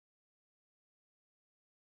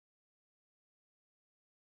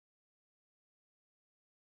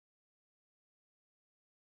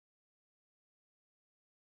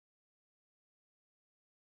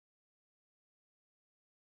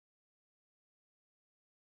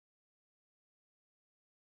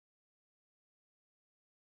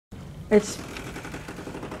It's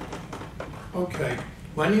Okay,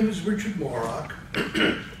 my name is Richard Morrock,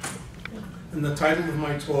 and the title of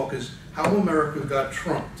my talk is How America Got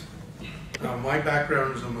Trumped. My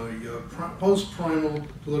background is I'm a post-primal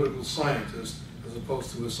political scientist as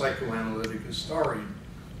opposed to a psychoanalytic historian.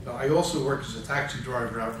 I also work as a taxi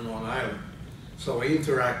driver out in Long Island, so I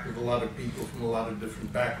interact with a lot of people from a lot of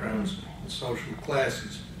different backgrounds and social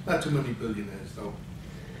classes. Not too many billionaires, though.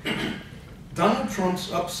 Donald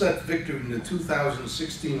Trump's upset victory in the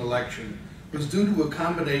 2016 election was due to a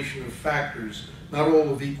combination of factors, not all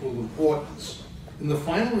of equal importance. In the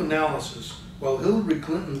final analysis, while Hillary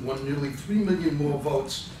Clinton won nearly 3 million more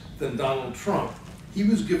votes than Donald Trump, he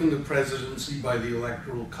was given the presidency by the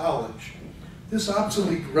Electoral College. This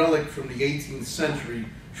obsolete relic from the 18th century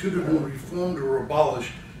should have been reformed or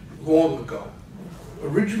abolished long ago.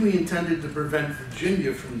 Originally intended to prevent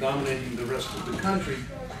Virginia from dominating the rest of the country,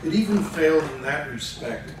 it even failed in that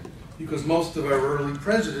respect, because most of our early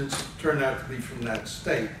presidents turned out to be from that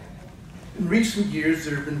state. In recent years,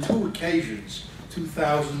 there have been two occasions,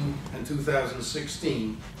 2000 and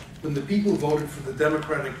 2016, when the people voted for the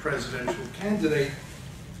Democratic presidential candidate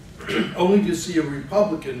only to see a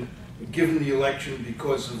Republican given the election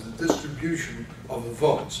because of the distribution of the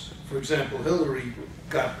votes. For example, Hillary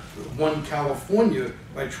won California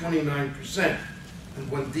by 29% and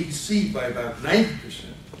won DC by about 90%,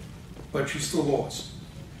 but she still lost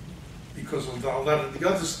because a lot of the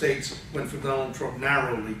other states went for Donald Trump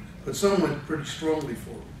narrowly, but some went pretty strongly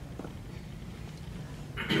for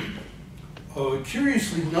him.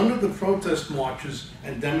 Curiously, none of the protest marches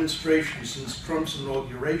and demonstrations since Trump's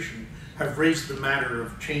inauguration have raised the matter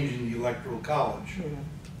of changing the Electoral College.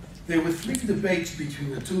 There were 3 debates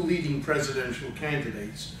between the 2 leading presidential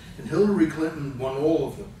candidates, and Hillary Clinton won all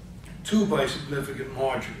of them, 2 by significant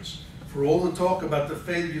margins. For all the talk about the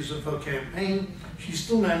failures of her campaign, she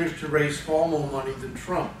still managed to raise far more money than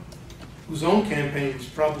Trump, whose own campaign was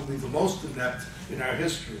probably the most inept in our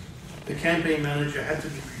history. The campaign manager had to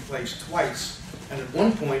be replaced twice, and at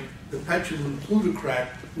one point, the petulant plutocrat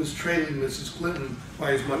was trailing Mrs. Clinton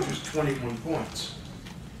by as much as 21 points.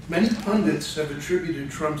 Many pundits have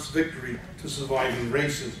attributed Trump's victory to surviving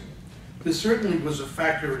racism. This certainly was a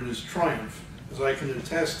factor in his triumph, as I can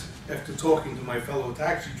attest after talking to my fellow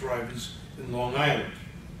taxi drivers in Long Island.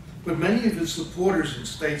 But many of his supporters in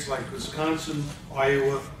states like Wisconsin,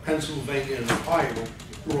 Iowa, Pennsylvania, and Ohio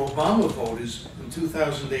were Obama voters in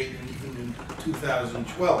 2008 and even in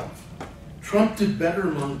 2012. Trump did better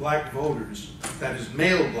among black voters, that is,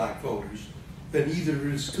 male black voters, than either of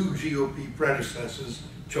his 2 GOP predecessors,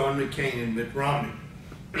 John McCain and Mitt Romney.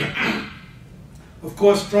 Of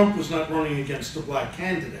course, Trump was not running against a black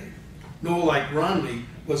candidate, nor, like Romney,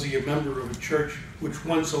 was he a member of a church which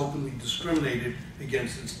once openly discriminated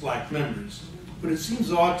against its black members. But it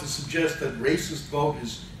seems odd to suggest that racist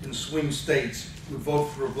voters in swing states would vote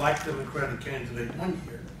for a black Democratic candidate one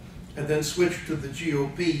year, and then switch to the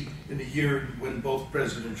GOP in a year when both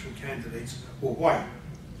presidential candidates were white.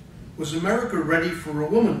 Was America ready for a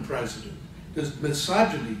woman president? Does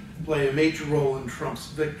misogyny play a major role in Trump's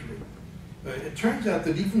victory? It turns out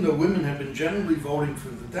that even though women have been generally voting for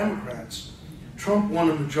the Democrats, Trump won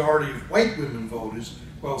a majority of white women voters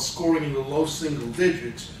while scoring in the low single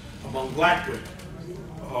digits among black women.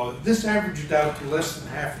 This averaged out to less than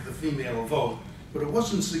half of the female vote, but it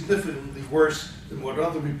wasn't significantly worse than what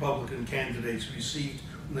other Republican candidates received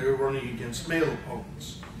when they were running against male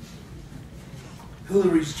opponents.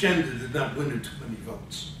 Hillary's gender did not win her too many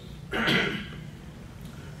votes.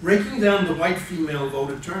 Breaking down the white female vote,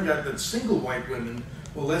 it turned out that single white women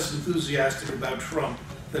were less enthusiastic about Trump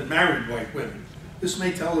than married white women. This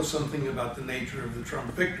may tell us something about the nature of the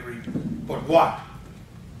Trump victory, but what?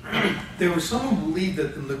 There were some who believed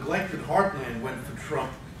that the neglected heartland went for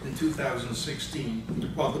Trump in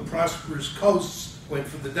 2016, while the prosperous coasts went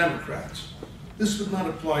for the Democrats. This would not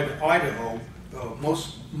apply to Idaho,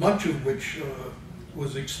 much of which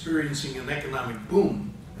was experiencing an economic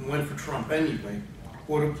boom and went for Trump anyway,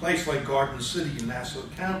 or to a place like Garden City in Nassau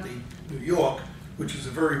County, New York, which is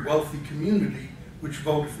a very wealthy community which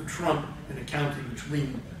voted for Trump in a county which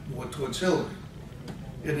leaned more towards Hillary.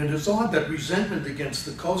 And it is odd that resentment against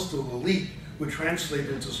the coastal elite would translate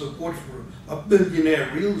into support for a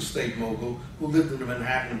billionaire real estate mogul who lived in a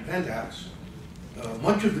Manhattan penthouse.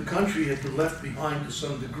 Much of the country had been left behind to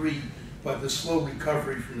some degree by the slow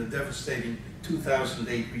recovery from the devastating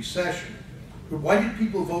 2008 recession. But why did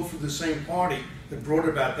people vote for the same party that brought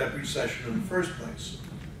about that recession in the first place?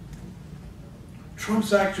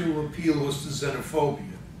 Trump's actual appeal was to xenophobia.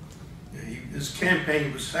 His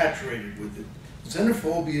campaign was saturated with it.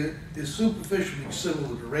 Xenophobia is superficially similar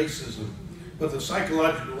to racism, but the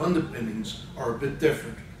psychological underpinnings are a bit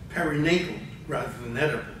different, perinatal rather than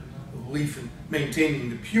edible, a belief in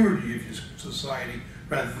maintaining the purity of your society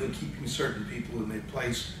rather than keeping certain people in their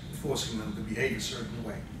place and forcing them to behave a certain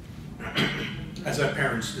way, as our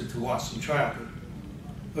parents did to us in childhood.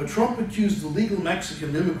 Trump accused illegal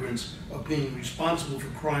Mexican immigrants of being responsible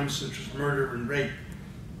for crimes such as murder and rape.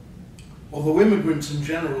 Although immigrants in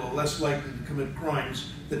general are less likely to commit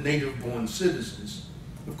crimes than native-born citizens.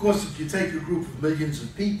 Of course, if you take a group of millions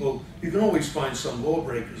of people, you can always find some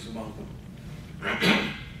lawbreakers among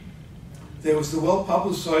them. There was the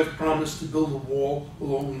well-publicized promise to build a wall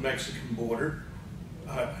along the Mexican border,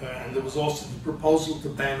 and there was also the proposal to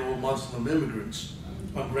ban all Muslim immigrants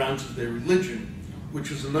on grounds of their religion,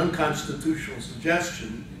 which was an unconstitutional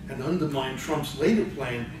suggestion and undermined Trump's later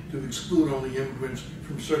plan to exclude only immigrants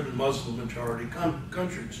from certain Muslim-majority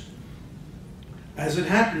countries. As it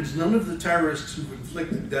happens, none of the terrorists who've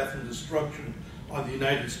inflicted death and destruction on the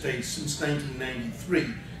United States since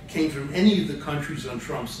 1993 came from any of the countries on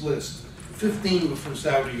Trump's list. 15 were from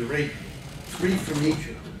Saudi Arabia, 3 from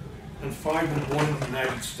Egypt, and 5 were born in the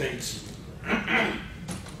United States.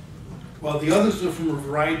 While the others are from a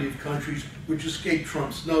variety of countries which escaped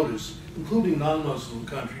Trump's notice, including non-Muslim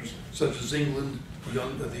countries such as England,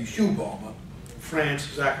 the shoe bomber, France,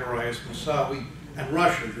 Zacharias Moussaoui, and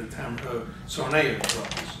Russia, the Tsarnaev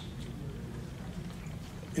brothers.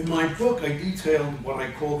 In my book, I detailed what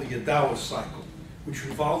I call the Yadawa cycle, which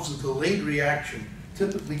involves a delayed reaction,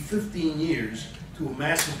 typically 15 years, to a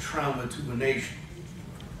massive trauma to a nation.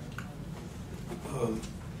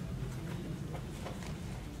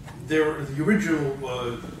 The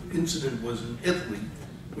original incident was in Italy,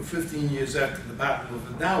 where 15 years after the Battle of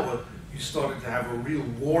Yadawa, you started to have a real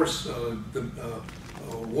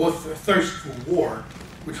thirst for war,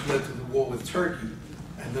 which led to the war with Turkey,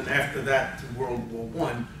 and then after that to World War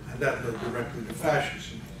I, and that led directly to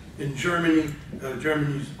fascism. In Germany,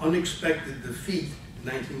 Germany's unexpected defeat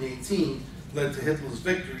in 1918 led to Hitler's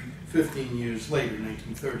victory 15 years later,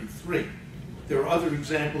 1933. There are other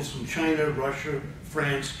examples from China, Russia,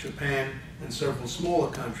 France, Japan, and several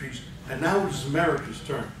smaller countries, and now it is America's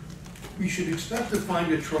turn. We should expect to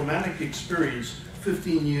find a traumatic experience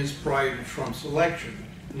 15 years prior to Trump's election,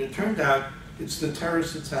 and it turned out it's the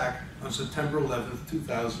terrorist attack on September 11,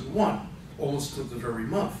 2001, almost to the very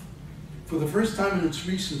month. For the first time in its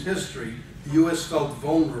recent history, the U.S. felt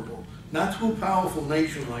vulnerable, not to a powerful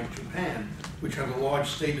nation like Japan, which had a large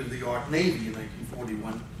state-of-the-art navy in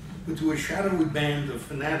 1941, but to a shadowy band of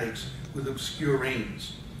fanatics with obscure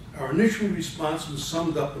aims. Our initial response was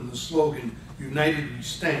summed up in the slogan, "United we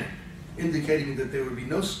stand," indicating that there would be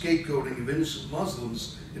no scapegoating of innocent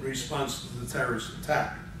Muslims in response to the terrorist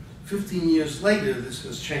attack. 15 years later, this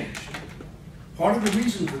has changed. Part of the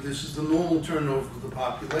reason for this is the normal turnover of the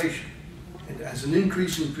population, and as an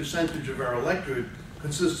increasing percentage of our electorate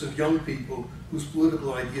consists of young people whose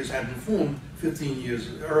political ideas had been formed 15 years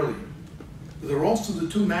earlier. There are also the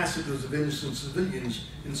 2 massacres of innocent civilians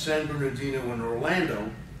in San Bernardino and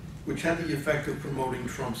Orlando, which had the effect of promoting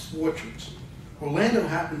Trump's fortunes. Orlando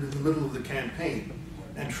happened in the middle of the campaign,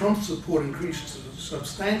 and Trump's support increased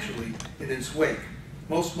substantially in its wake.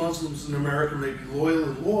 Most Muslims in America may be loyal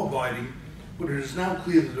and law-abiding, but it is now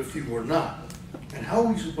clear that a few are not. And how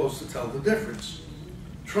are we supposed to tell the difference?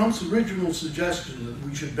 Trump's original suggestion that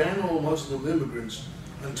we should ban all Muslim immigrants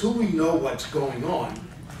until we know what's going on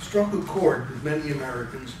struck a chord with many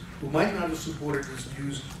Americans who might not have supported his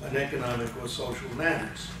views on economic or social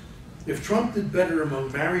matters. If Trump did better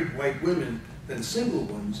among married white women than single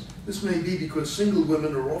ones, this may be because single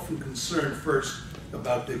women are often concerned first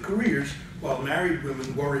about their careers, while married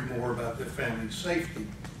women worry more about their family's safety.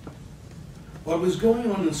 What was going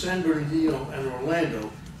on in San Bernardino and Orlando,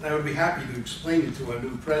 and I would be happy to explain it to our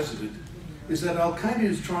new president, is that Al-Qaeda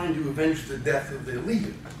is trying to avenge the death of their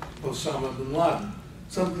leader, Osama bin Laden,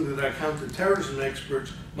 something that our counterterrorism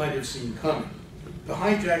experts might have seen coming. The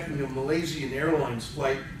hijacking of Malaysian Airlines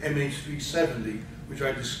flight MH370, which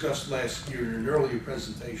I discussed last year in an earlier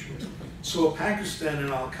presentation, saw Pakistan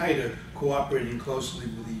and Al-Qaeda cooperating closely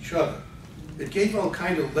with each other. It gave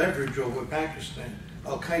Al-Qaeda leverage over Pakistan.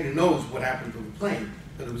 Al-Qaeda knows what happened to the plane,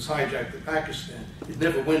 that it was hijacked in Pakistan. It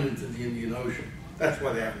never went into the Indian Ocean. That's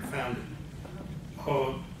why they haven't found it.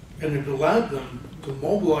 And it allowed them to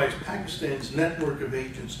mobilize Pakistan's network of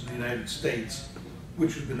agents in the United States,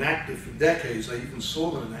 which has been active for decades. I even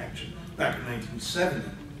saw them in action back in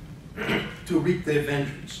 1970, to wreak their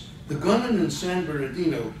vengeance. The gunman in San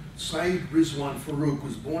Bernardino, Saeed Rizwan Farouk,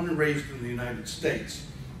 was born and raised in the United States,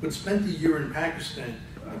 but spent a year in Pakistan,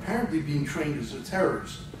 apparently being trained as a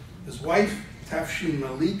terrorist. His wife, Tafshin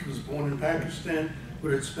Malik, was born in Pakistan,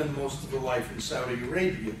 but had spent most of her life in Saudi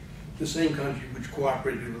Arabia, the same country which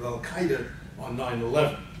cooperated with Al-Qaeda on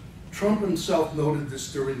 9/11. Trump himself noted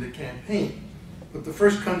this during the campaign, but the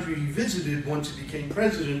first country he visited once he became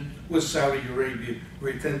president was Saudi Arabia,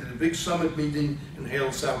 where he attended a big summit meeting and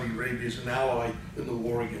hailed Saudi Arabia as an ally in the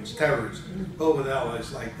war against terrorism. Well, with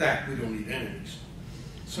allies like that, we don't need enemies.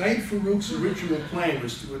 Said Farouk's original plan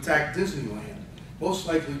was to attack Disneyland, most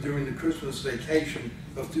likely during the Christmas vacation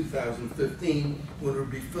of 2015, when it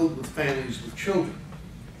would be filled with families with children.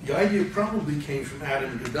 The idea probably came from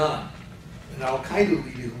Adam Gaddan, an Al-Qaeda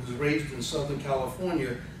leader who was raised in Southern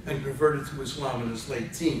California and converted to Islam in his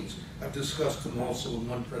late teens. I've discussed him also in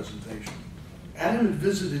one presentation. Adam had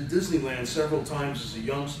visited Disneyland several times as a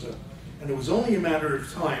youngster, and it was only a matter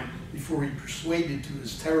of time before he persuaded to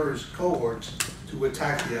his terrorist cohorts to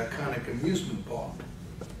attack the iconic amusement park.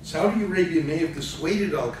 Saudi Arabia may have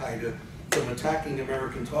dissuaded Al-Qaeda from attacking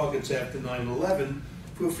American targets after 9/11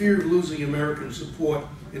 for fear of losing American support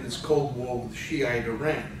in its Cold War with Shiite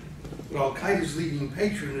Iran. But Al-Qaeda's leading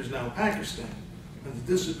patron is now Pakistan, and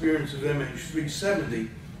the disappearance of MH370,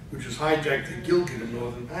 which was hijacked at Gilgit in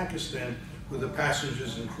northern Pakistan, where the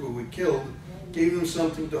passengers and crew were killed, gave them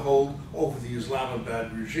something to hold over the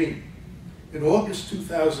Islamabad regime. In August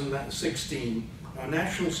 2016, our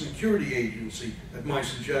National Security Agency, at my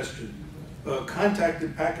suggestion,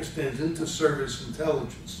 contacted Pakistan's Inter-Service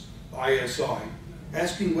Intelligence, ISI,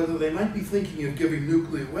 asking whether they might be thinking of giving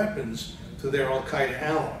nuclear weapons to their Al-Qaeda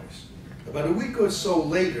allies. About a week or so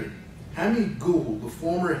later, Hamid Gul, the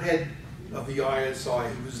former head of the ISI,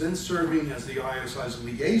 who was then serving as the ISI's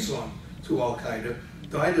liaison to Al-Qaeda,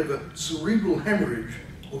 died of a cerebral hemorrhage,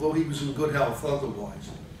 although he was in good health otherwise.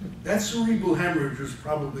 That cerebral hemorrhage was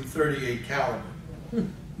probably .38 caliber.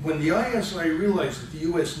 When the ISI realized that the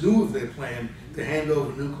US knew of their plan to hand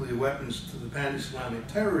over nuclear weapons to the pan-Islamic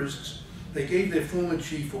terrorists, they gave their former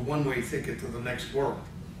chief a one-way ticket to the next world.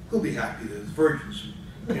 He'll be happy that his virgins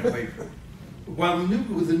can't wait for it. While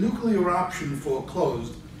with the nuclear option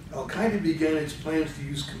foreclosed, Al-Qaeda began its plans to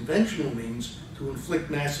use conventional means to inflict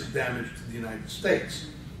massive damage to the United States.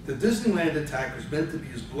 The Disneyland attack was meant to be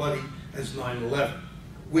as bloody as 9/11.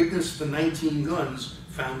 Witness the 19 guns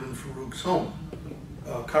found in Farouk's home,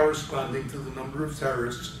 corresponding to the number of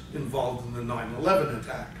terrorists involved in the 9/11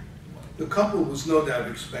 attack. The couple was no doubt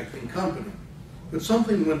expecting company, but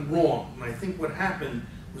something went wrong, and I think what happened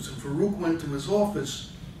was when Farouk went to his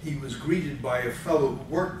office, he was greeted by a fellow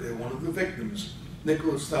who worked there, one of the victims,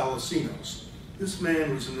 Nicholas Thalassinos. This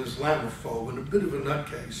man was an Islamophobe and a bit of a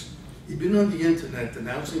nutcase. He'd been on the internet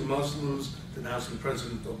denouncing Muslims, denouncing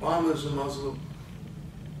President Obama as a Muslim,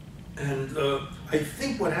 and I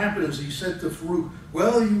think what happened is he said to Farouk,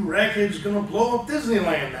 well, you rackheads going to blow up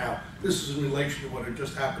Disneyland now. This is in relation to what had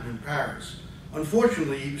just happened in Paris.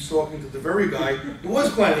 Unfortunately, he was talking to the very guy who was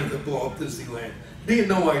planning to blow up Disneyland. He had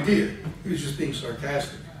no idea. He was just being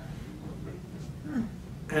sarcastic.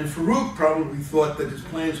 And Farouk probably thought that his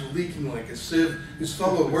plans were leaking like a sieve. His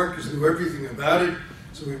fellow workers knew everything about it.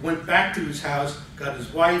 So he went back to his house, got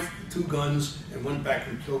his wife, 2 guns, and went back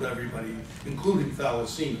and killed everybody, including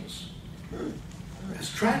Thalassinos. As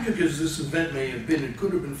tragic as this event may have been, it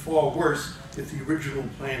could have been far worse if the original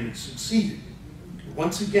plan had succeeded.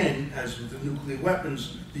 Once again, as with the nuclear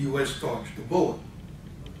weapons, the US dodged the bullet.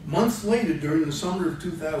 Months later, during the summer of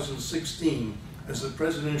 2016, as the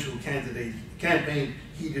presidential campaign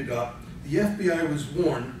heated up, the FBI was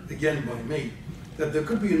warned, again by me, that there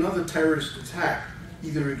could be another terrorist attack,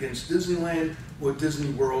 either against Disneyland or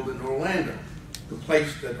Disney World in Orlando, the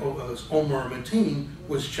place that Omar Mateen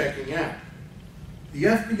was checking out. The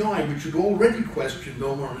FBI, which had already questioned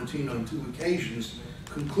Omar Mateen on 2 occasions,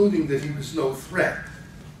 concluding that he was no threat,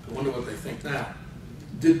 I wonder what they think now,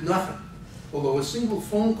 did nothing, although a single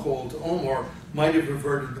phone call to Omar might have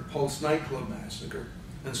averted the Pulse nightclub massacre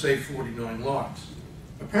and saved 49 lives.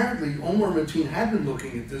 Apparently, Omar Mateen had been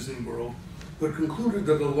looking at Disney World, but concluded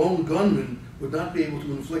that a lone gunman would not be able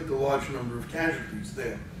to inflict a large number of casualties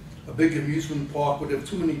there. A big amusement park would have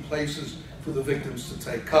too many places for the victims to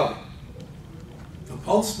take cover. The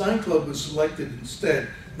Pulse nightclub was selected instead,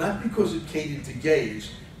 not because it catered to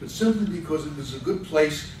gays, but simply because it was a good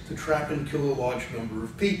place to trap and kill a large number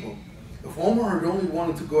of people. If Omar had only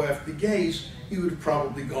wanted to go after gays, he would have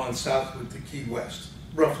probably gone southward to Key West,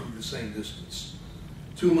 roughly the same distance.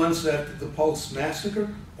 2 months after the Pulse massacre,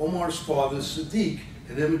 Omar's father, Sadiq,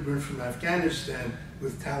 an immigrant from Afghanistan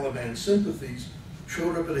with Taliban sympathies,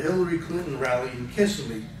 showed up at a Hillary Clinton rally in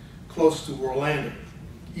Kissimmee, close to Orlando.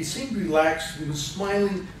 He seemed relaxed and was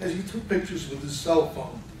smiling as he took pictures with his cell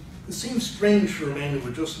phone. It seemed strange for a man who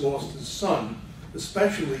had just lost his son,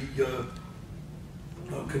 especially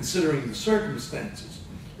considering the circumstances.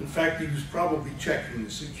 In fact, he was probably checking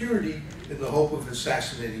the security in the hope of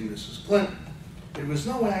assassinating Mrs. Clinton. It was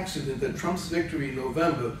no accident that Trump's victory in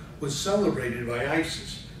November was celebrated by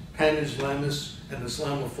ISIS. Pan-Islamists and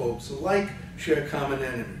Islamophobes alike share common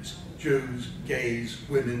enemies: Jews, gays,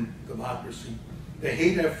 women, democracy. They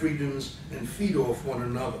hate our freedoms and feed off one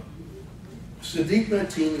another. Sadiq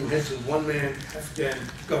Mateen, who heads a one-man Afghan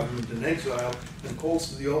government in exile and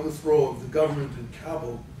calls for the overthrow of the government in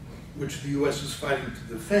Kabul, which the U.S. is fighting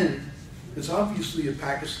to defend, is obviously a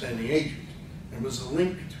Pakistani agent and was a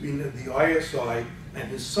link between the ISI and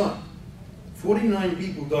his son. 49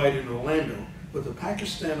 people died in Orlando, but the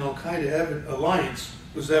Pakistan-Al-Qaeda alliance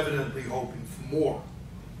was evidently hoping for more.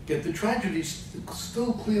 Yet the tragedy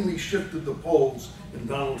still clearly shifted the polls in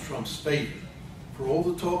Donald Trump's favor. For all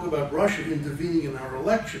the talk about Russia intervening in our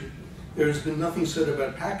election, there has been nothing said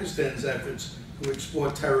about Pakistan's efforts to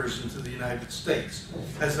export terrorists into the United States,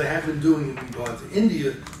 as they have been doing in regard to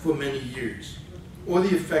India for many years, or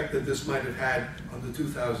the effect that this might have had on the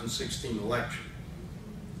 2016 election.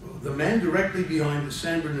 The man directly behind the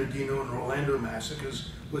San Bernardino and Orlando massacres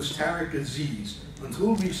was Tariq Aziz,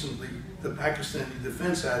 until recently the Pakistani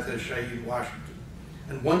defense attaché in Washington,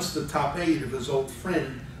 and once the top aide of his old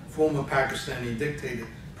friend, former Pakistani dictator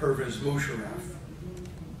Pervez Musharraf.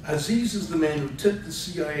 Aziz is the man who tipped the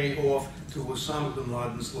CIA off to Osama bin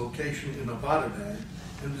Laden's location in Abbottabad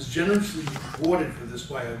and was generously rewarded for this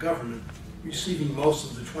by our government, receiving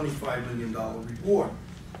most of the $25 million reward.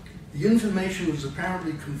 The information was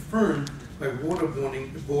apparently confirmed by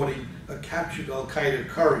waterboarding a captured Al-Qaeda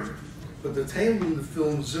courier, but detailed in the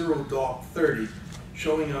film Zero Dark 30,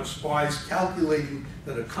 showing our spies calculating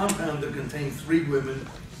that a compound that contained 3 women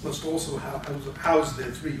must also house their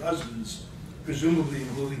 3 husbands, presumably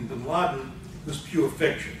including bin Laden, was pure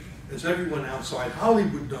fiction. As everyone outside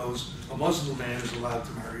Hollywood knows, a Muslim man is allowed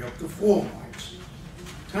to marry up to 4 wives.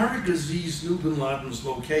 Tariq Aziz knew bin Laden's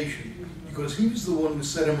location because he was the one who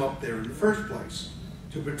set him up there in the first place,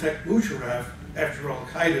 to protect Musharraf after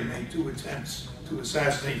Al-Qaeda made 2 attempts to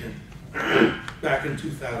assassinate him back in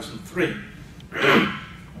 2003.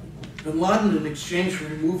 Bin Laden, in exchange for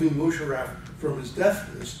removing Musharraf from his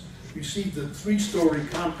death list, received a 3-story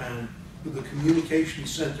compound with a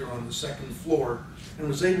communications center on the 2nd floor and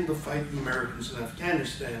was able to fight the Americans in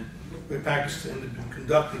Afghanistan, where Pakistan had been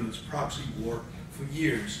conducting its proxy war for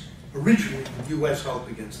years, originally with U.S. help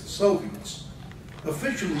against the Soviets.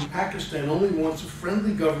 Officially, Pakistan only wants a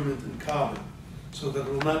friendly government in Kabul so that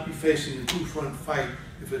it will not be facing a 2-front fight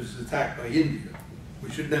if it is attacked by India,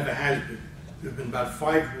 which it never has been. There have been about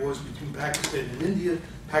 5 wars between Pakistan and India.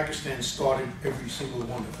 Pakistan started every single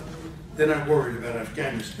one of them. They're not worried about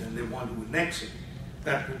Afghanistan. They want to annex it.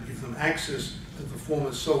 That will give them access to the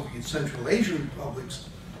former Soviet Central Asian republics,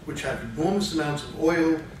 which have enormous amounts of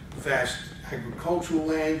oil, vast agricultural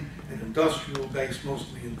land, and industrial base,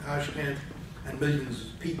 mostly in Tashkent, and millions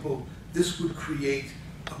of people. This would create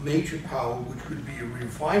a major power, which would be a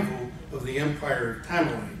revival of the empire of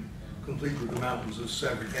Tamerlane, complete with the mountains of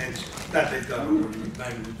severed heads that they've got over in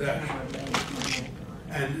Bangladesh.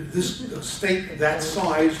 And this state that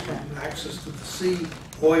size, with access to the sea,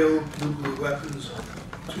 oil, nuclear weapons,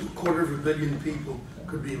 250 million people,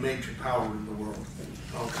 could be a major power in the world.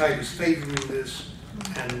 Al-Qaeda is favoring this,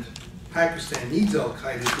 and Pakistan needs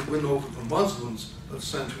Al-Qaeda to win over the Muslims of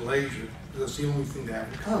Central Asia, because that's the only thing they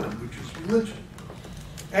have in common, which is religion.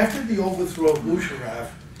 After the overthrow of Musharraf,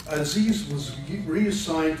 Aziz was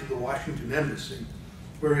reassigned to the Washington embassy,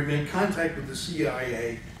 where he made contact with the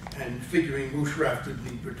CIA, and figuring Musharraf didn't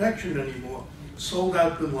need protection anymore, sold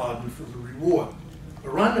out bin Laden for the reward.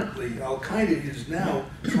 Ironically, Al-Qaeda is now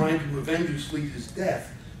trying to avenge his leader's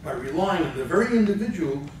death by relying on the very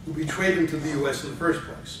individual who betrayed him to the U.S. in the first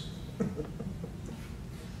place.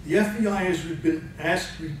 The FBI has been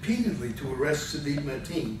asked repeatedly to arrest Sadiq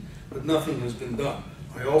Mateen, but nothing has been done.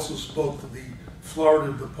 I also spoke to the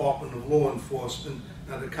Florida Department of Law Enforcement,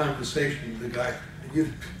 had a conversation with the guy,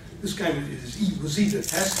 and this guy was either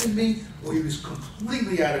testing me or he was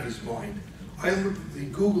completely out of his mind. I looked at the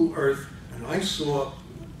Google Earth and I saw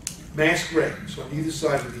mass graves on either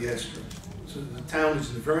side of the estuary. So the town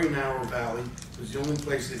is in a very narrow valley. It was the only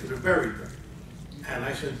place they could have buried them. And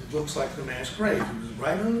I said, it looks like the mass graves. It was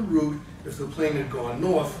right on the route if the plane had gone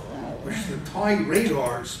north, which the Thai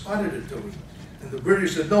radar spotted it doing. And the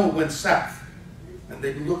British said, no, it went south. And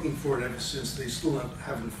they've been looking for it ever since. They still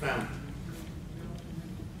haven't found it.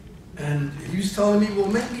 And he was telling me, well,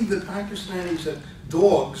 maybe the Pakistanis had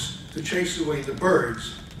dogs to chase away the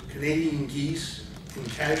birds, Canadian geese in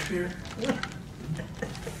Kashmir.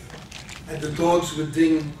 And the dogs would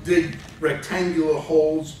dig rectangular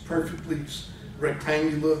holes perfectly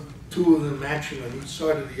rectangular, two of them matching on each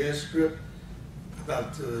side of the airstrip,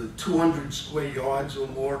 about 200 square yards or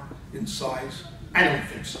more in size. I don't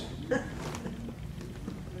think so.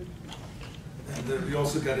 And we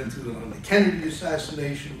also got into it on the Kennedy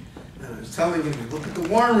assassination. And I was telling him, you look at the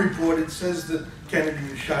Warren report, it says that Kennedy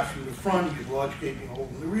was shot from the front, he had a large gaping hole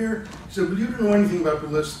in the rear. He said, well, you don't know anything about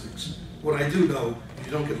ballistics. What I do know is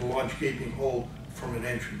you don't get a large gaping hole from an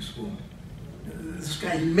entrance wound. This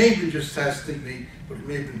guy, he may have been just testing me, but he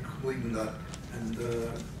may have been completely nut. And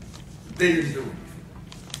they didn't do anything.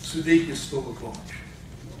 Sadiq is still at large.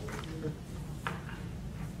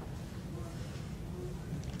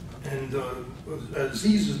 And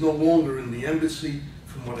Aziz is no longer in the embassy,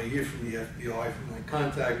 from what I hear from the FBI, from my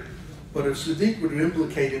contact. But if Sadiq were to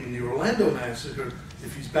implicate him in the Orlando massacre,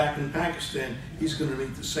 if he's back in Pakistan, he's going to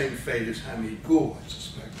meet the same fate as Hamid Gul, I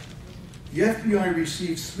suspect. The FBI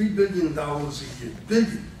receives $3 billion a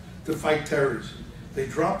year, to fight terrorism. They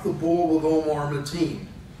dropped the ball with Omar Mateen,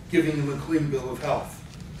 giving him a clean bill of health.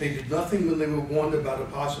 They did nothing when they were warned about a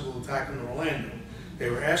possible attack in Orlando. They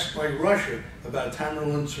were asked by Russia about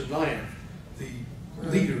Tamerlan Tsarnaev, the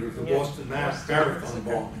leader of the Boston Marathon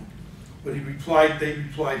bombing. But they replied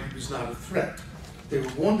he was not a threat. They were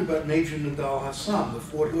warned about Major Nadal Hassan, the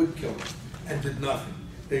Fort Hood killer, and did nothing.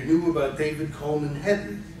 They knew about David Coleman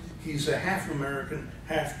Headley. He's a half American,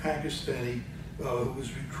 half Pakistani who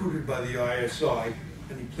was recruited by the ISI,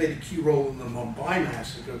 and he played a key role in the Mumbai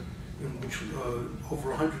massacre, in which over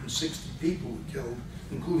 160 people were killed,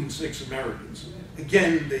 including 6 Americans.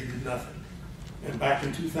 Again, they did nothing. And back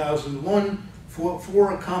in 2001,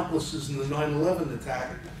 four accomplices in the 9/11 attack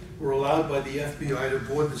were allowed by the FBI to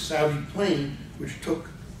board the Saudi plane, which took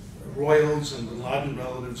royals and Bin Laden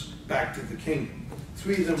relatives back to the kingdom.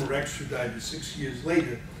 3 of them were extradited 6 years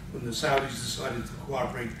later when the Saudis decided to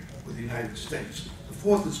cooperate with the United States. The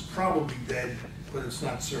 4th is probably dead, but it's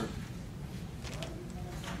not certain.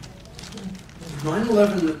 The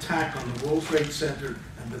 9/11 attack on the World Trade Center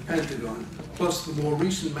and the Pentagon, plus the more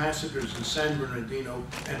recent massacres in San Bernardino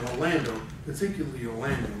and Orlando, particularly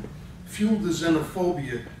Orlando, fueled the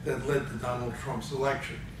xenophobia that led to Donald Trump's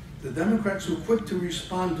election. The Democrats were quick to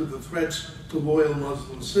respond to the threats to loyal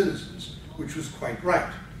Muslim citizens, which was quite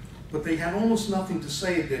right. But they had almost nothing to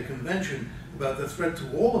say at their convention about the threat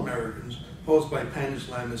to all Americans posed by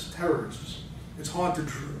pan-Islamist terrorists. It's hard to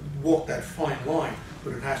walk that fine line,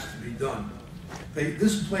 but it has to be done.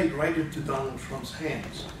 This played right into Donald Trump's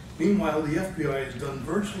hands. Meanwhile, the FBI has done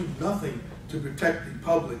virtually nothing to protect the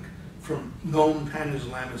public from known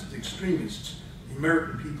pan-Islamist extremists. The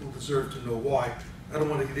American people deserve to know why. I don't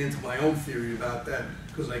want to get into my own theory about that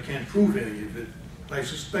because I can't prove any of it. But I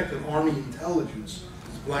suspect that Army intelligence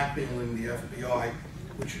is blackmailing the FBI,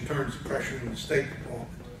 which in turn is pressuring the State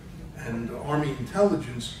Department. And Army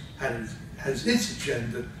intelligence has its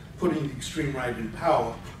agenda, putting the extreme right in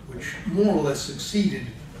power, which more or less succeeded,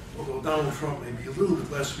 although Donald Trump may be a little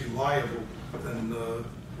bit less reliable than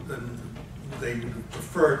they would have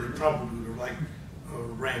preferred. They probably would have liked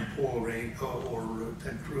Rand Paul or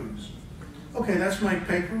Ted Cruz. Okay, that's my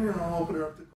paper, and I'll open it up to